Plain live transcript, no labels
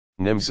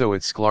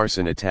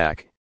Nimzowitsch-Larsen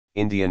attack,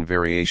 Indian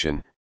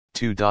variation,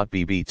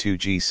 2.bb2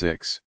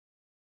 g6.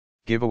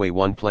 Giveaway.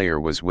 One player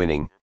was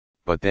winning,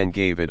 but then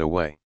gave it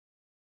away.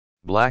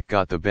 Black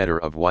got the better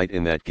of white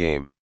in that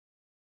game.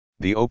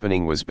 The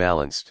opening was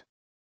balanced.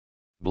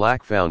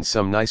 Black found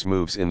some nice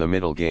moves in the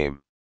middle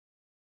game.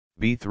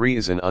 b3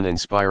 is an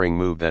uninspiring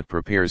move that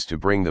prepares to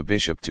bring the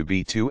bishop to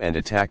b2 and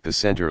attack the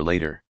center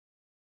later.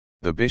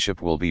 The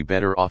bishop will be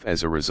better off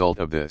as a result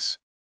of this.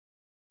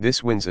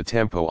 This wins a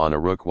tempo on a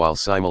rook while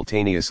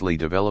simultaneously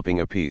developing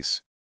a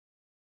piece.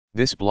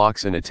 This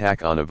blocks an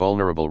attack on a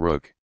vulnerable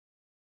rook.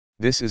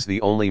 This is the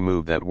only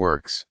move that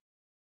works.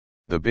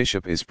 The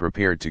bishop is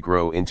prepared to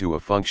grow into a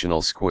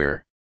functional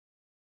square.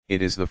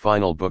 It is the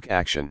final book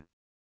action.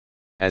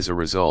 As a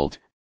result,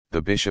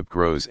 the bishop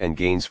grows and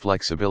gains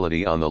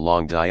flexibility on the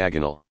long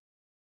diagonal.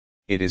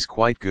 It is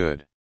quite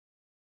good.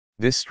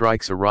 This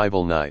strikes a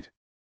rival knight.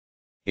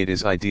 It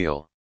is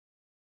ideal.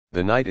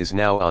 The knight is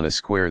now on a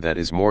square that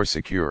is more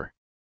secure.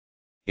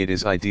 It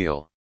is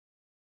ideal.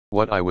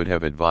 What I would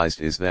have advised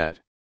is that.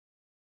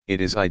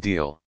 It is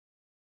ideal.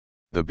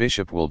 The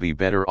bishop will be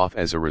better off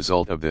as a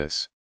result of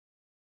this.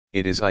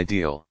 It is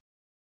ideal.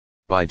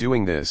 By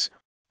doing this,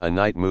 a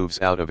knight moves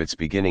out of its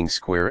beginning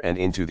square and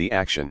into the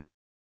action.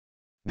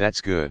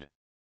 That's good.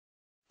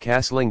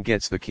 Castling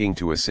gets the king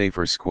to a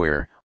safer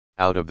square,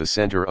 out of the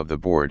center of the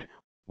board,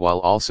 while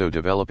also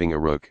developing a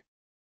rook.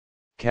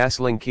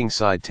 Castling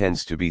kingside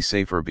tends to be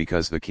safer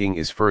because the king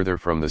is further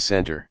from the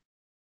center.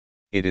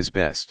 It is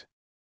best.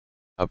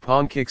 A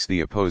pawn kicks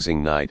the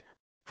opposing knight,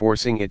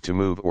 forcing it to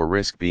move or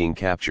risk being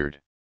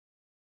captured.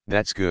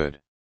 That's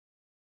good.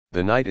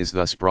 The knight is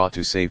thus brought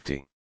to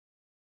safety.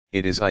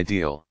 It is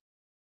ideal.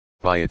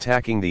 By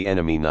attacking the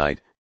enemy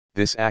knight,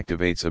 this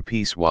activates a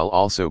piece while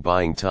also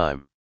buying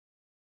time.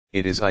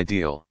 It is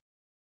ideal.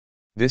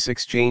 This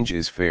exchange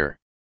is fair.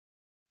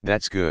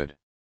 That's good.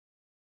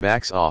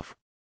 Backs off.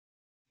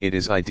 It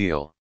is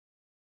ideal.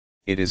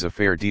 It is a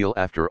fair deal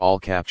after all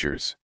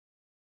captures.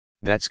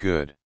 That's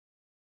good.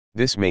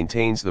 This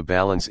maintains the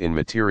balance in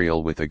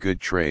material with a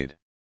good trade.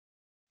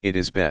 It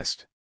is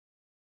best.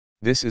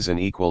 This is an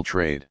equal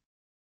trade.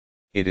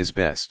 It is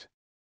best.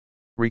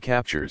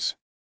 Recaptures.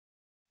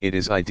 It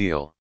is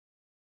ideal.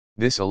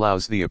 This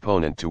allows the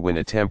opponent to win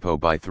a tempo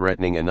by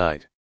threatening a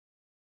knight.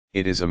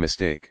 It is a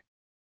mistake.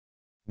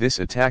 This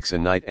attacks a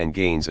knight and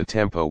gains a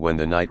tempo when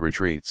the knight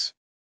retreats.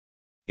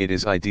 It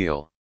is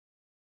ideal.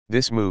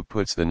 This move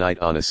puts the knight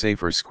on a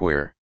safer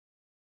square.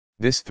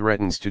 This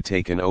threatens to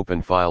take an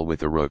open file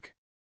with the rook.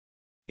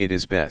 It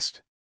is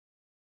best.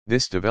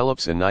 This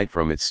develops a knight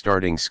from its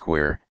starting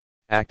square,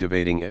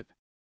 activating it.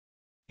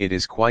 It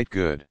is quite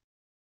good.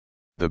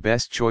 The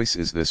best choice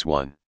is this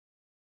one.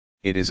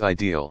 It is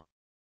ideal.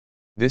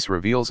 This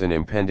reveals an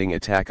impending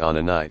attack on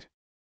a knight.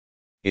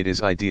 It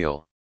is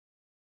ideal.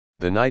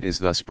 The knight is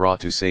thus brought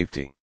to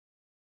safety.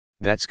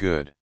 That's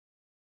good.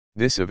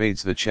 This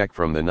evades the check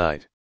from the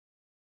knight.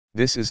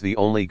 This is the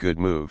only good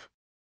move.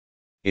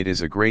 It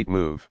is a great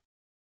move.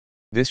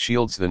 This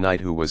shields the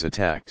knight who was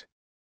attacked.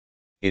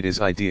 It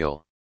is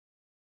ideal.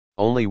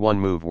 Only one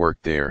move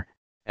worked there,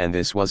 and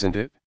this wasn't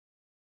it?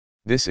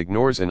 This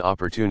ignores an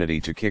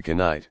opportunity to kick a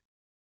knight.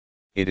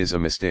 It is a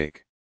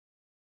mistake.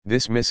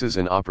 This misses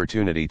an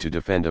opportunity to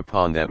defend a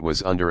pawn that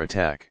was under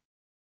attack.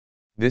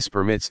 This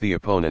permits the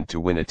opponent to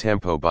win a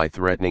tempo by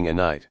threatening a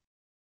knight.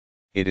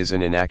 It is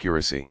an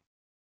inaccuracy.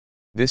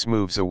 This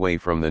moves away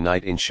from the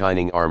knight in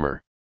shining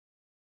armor.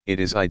 It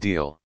is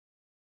ideal.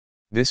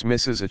 This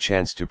misses a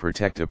chance to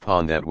protect a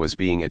pawn that was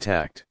being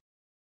attacked.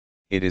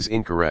 It is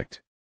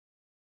incorrect.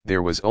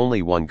 There was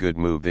only one good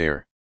move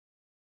there.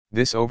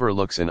 This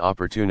overlooks an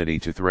opportunity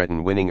to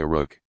threaten winning a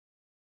rook.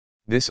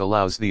 This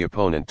allows the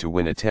opponent to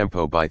win a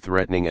tempo by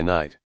threatening a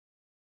knight.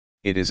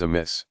 It is a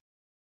miss.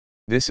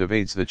 This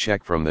evades the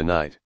check from the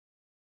knight.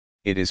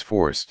 It is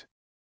forced.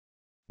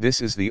 This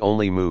is the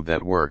only move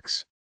that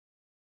works.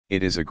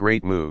 It is a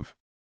great move.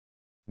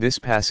 This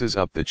passes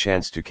up the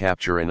chance to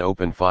capture an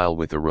open file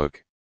with the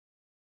rook.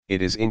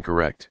 It is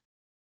incorrect.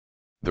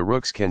 The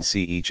rooks can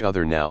see each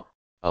other now,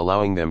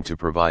 allowing them to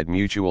provide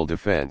mutual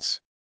defense.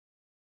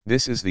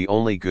 This is the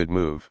only good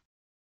move.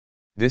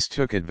 This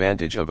took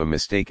advantage of a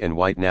mistake and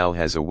white now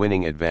has a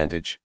winning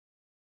advantage.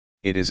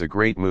 It is a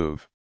great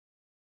move.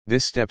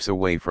 This steps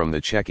away from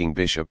the checking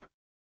bishop.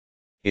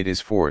 It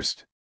is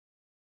forced.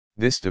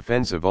 This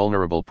defends a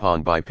vulnerable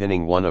pawn by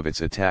pinning one of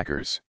its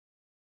attackers.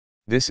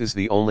 This is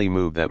the only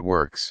move that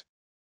works.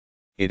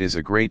 It is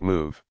a great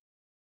move.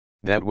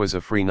 That was a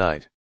free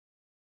knight.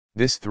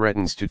 This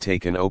threatens to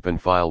take an open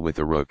file with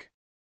the rook.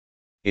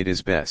 It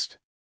is best.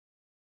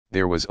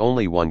 There was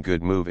only one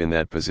good move in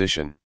that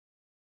position.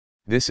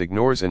 This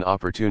ignores an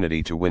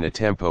opportunity to win a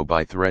tempo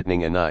by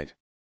threatening a knight.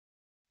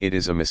 It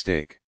is a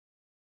mistake.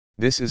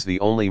 This is the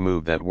only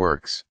move that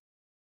works.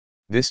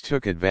 This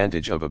took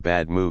advantage of a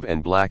bad move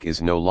and black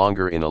is no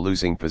longer in a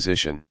losing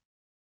position.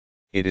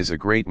 It is a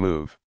great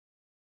move.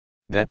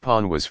 That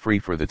pawn was free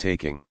for the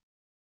taking.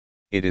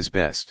 It is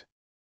best.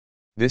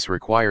 This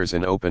requires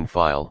an open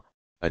file,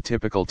 a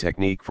typical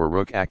technique for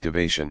rook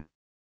activation.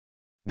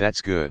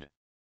 That's good.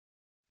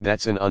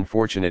 That's an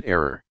unfortunate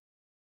error.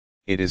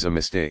 It is a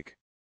mistake.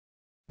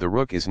 The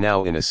rook is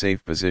now in a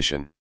safe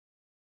position.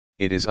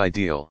 It is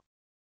ideal.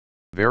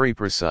 Very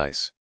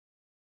precise.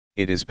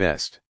 It is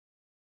best.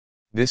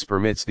 This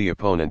permits the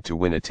opponent to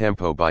win a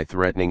tempo by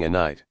threatening a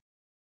knight.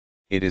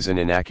 It is an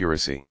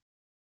inaccuracy.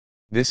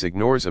 This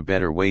ignores a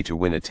better way to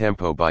win a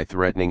tempo by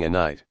threatening a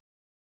knight.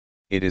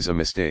 It is a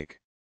mistake.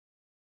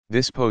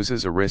 This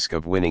poses a risk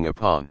of winning a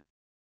pawn.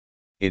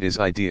 It is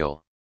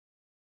ideal.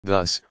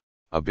 Thus,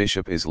 a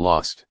bishop is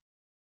lost.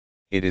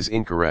 It is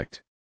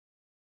incorrect.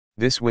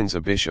 This wins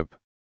a bishop.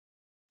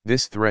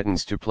 This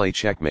threatens to play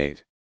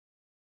checkmate.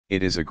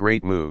 It is a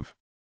great move.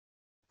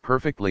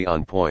 Perfectly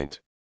on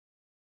point.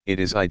 It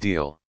is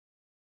ideal.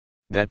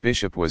 That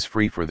bishop was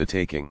free for the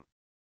taking.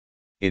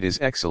 It is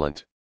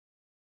excellent.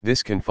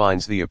 This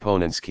confines the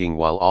opponent's king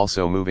while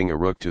also moving a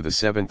rook to the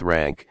 7th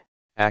rank,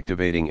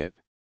 activating it.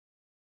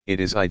 It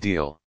is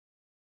ideal.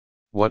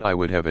 What I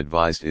would have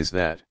advised is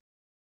that.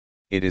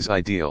 It is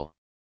ideal.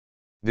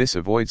 This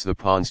avoids the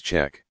pawn's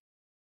check.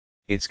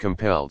 It's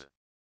compelled.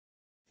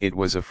 It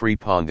was a free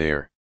pawn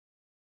there.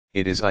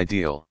 It is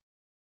ideal.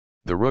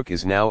 The rook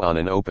is now on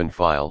an open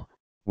file,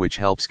 which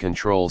helps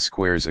control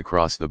squares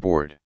across the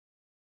board.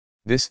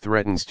 This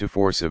threatens to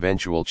force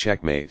eventual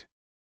checkmate.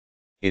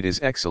 It is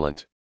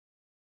excellent.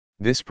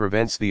 This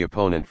prevents the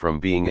opponent from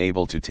being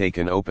able to take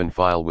an open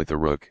file with the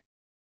rook.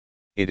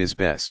 It is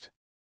best.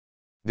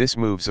 This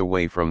moves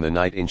away from the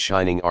knight in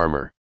shining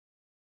armor.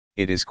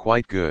 It is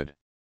quite good.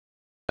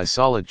 A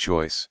solid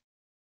choice.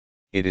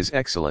 It is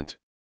excellent.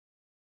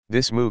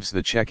 This moves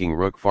the checking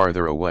rook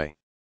farther away.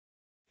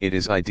 It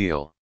is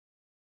ideal.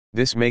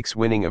 This makes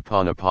winning a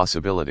pawn a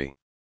possibility.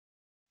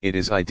 It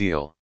is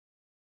ideal.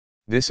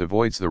 This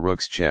avoids the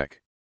rook's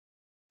check.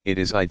 It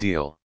is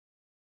ideal.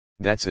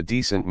 That's a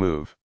decent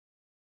move.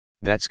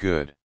 That's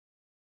good.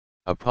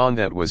 A pawn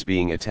that was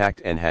being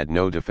attacked and had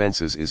no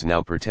defenses is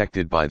now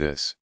protected by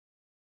this.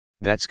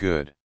 That's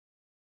good.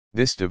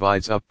 This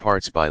divides up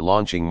parts by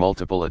launching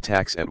multiple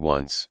attacks at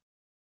once.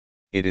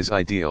 It is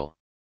ideal.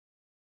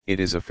 It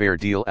is a fair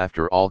deal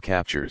after all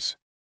captures.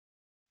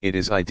 It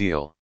is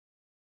ideal.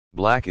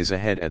 Black is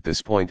ahead at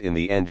this point in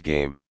the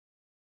endgame.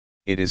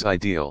 It is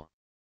ideal.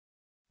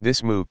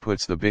 This move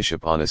puts the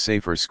bishop on a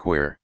safer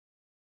square.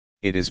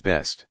 It is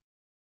best.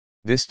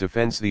 This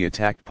defends the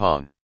attacked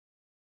pawn.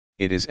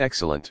 It is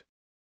excellent.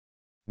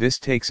 This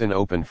takes an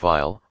open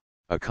file,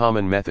 a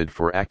common method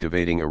for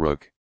activating a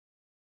rook.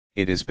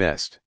 It is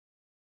best.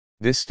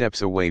 This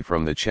steps away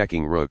from the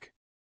checking rook.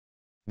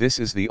 This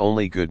is the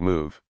only good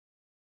move.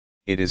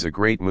 It is a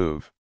great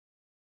move.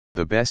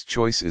 The best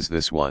choice is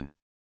this one.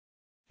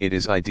 It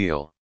is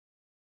ideal.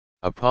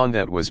 A pawn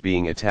that was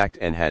being attacked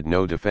and had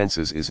no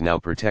defenses is now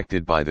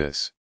protected by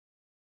this.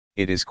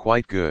 It is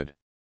quite good.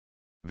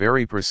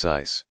 Very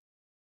precise.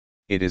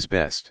 It is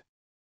best.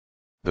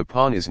 The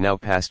pawn is now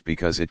passed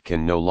because it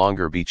can no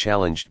longer be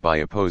challenged by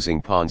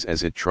opposing pawns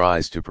as it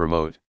tries to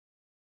promote.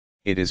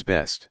 It is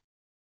best.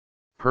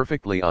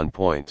 Perfectly on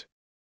point.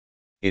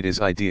 It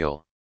is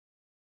ideal.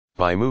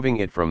 By moving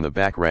it from the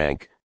back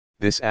rank,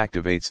 this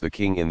activates the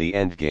king in the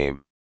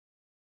endgame.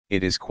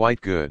 It is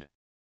quite good.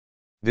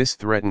 This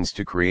threatens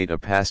to create a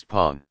passed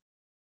pawn.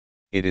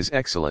 It is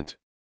excellent.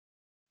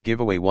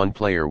 Giveaway one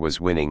player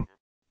was winning,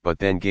 but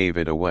then gave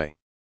it away.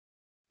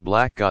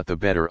 Black got the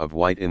better of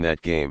white in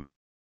that game.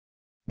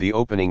 The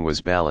opening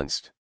was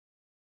balanced.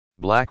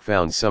 Black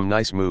found some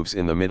nice moves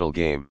in the middle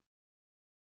game.